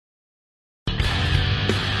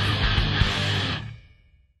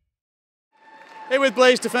Here with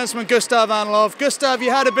Blaze defenseman Gustav Ahnelöv. Gustav,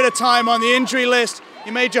 you had a bit of time on the injury list.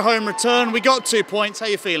 You made your home return. We got 2 points. How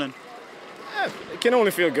you feeling? I can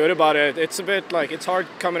only feel good about it. It's a bit like it's hard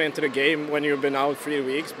coming into the game when you've been out 3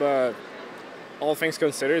 weeks, but all things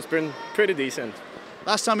considered, it's been pretty decent.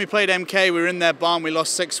 Last time we played MK, we were in their barn. We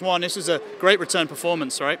lost 6-1. This was a great return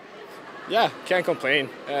performance, right? Yeah, can't complain.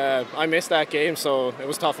 I missed that game, so it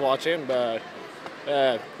was tough watching, but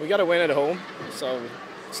we got a win at home, so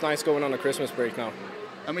it's nice going on a Christmas break now.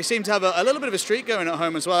 And we seem to have a little bit of a streak going at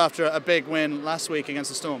home as well after a big win last week against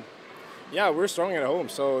the Storm. Yeah, we're strong at home,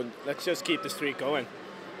 so let's just keep the streak going.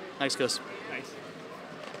 Thanks, Gus. Thanks.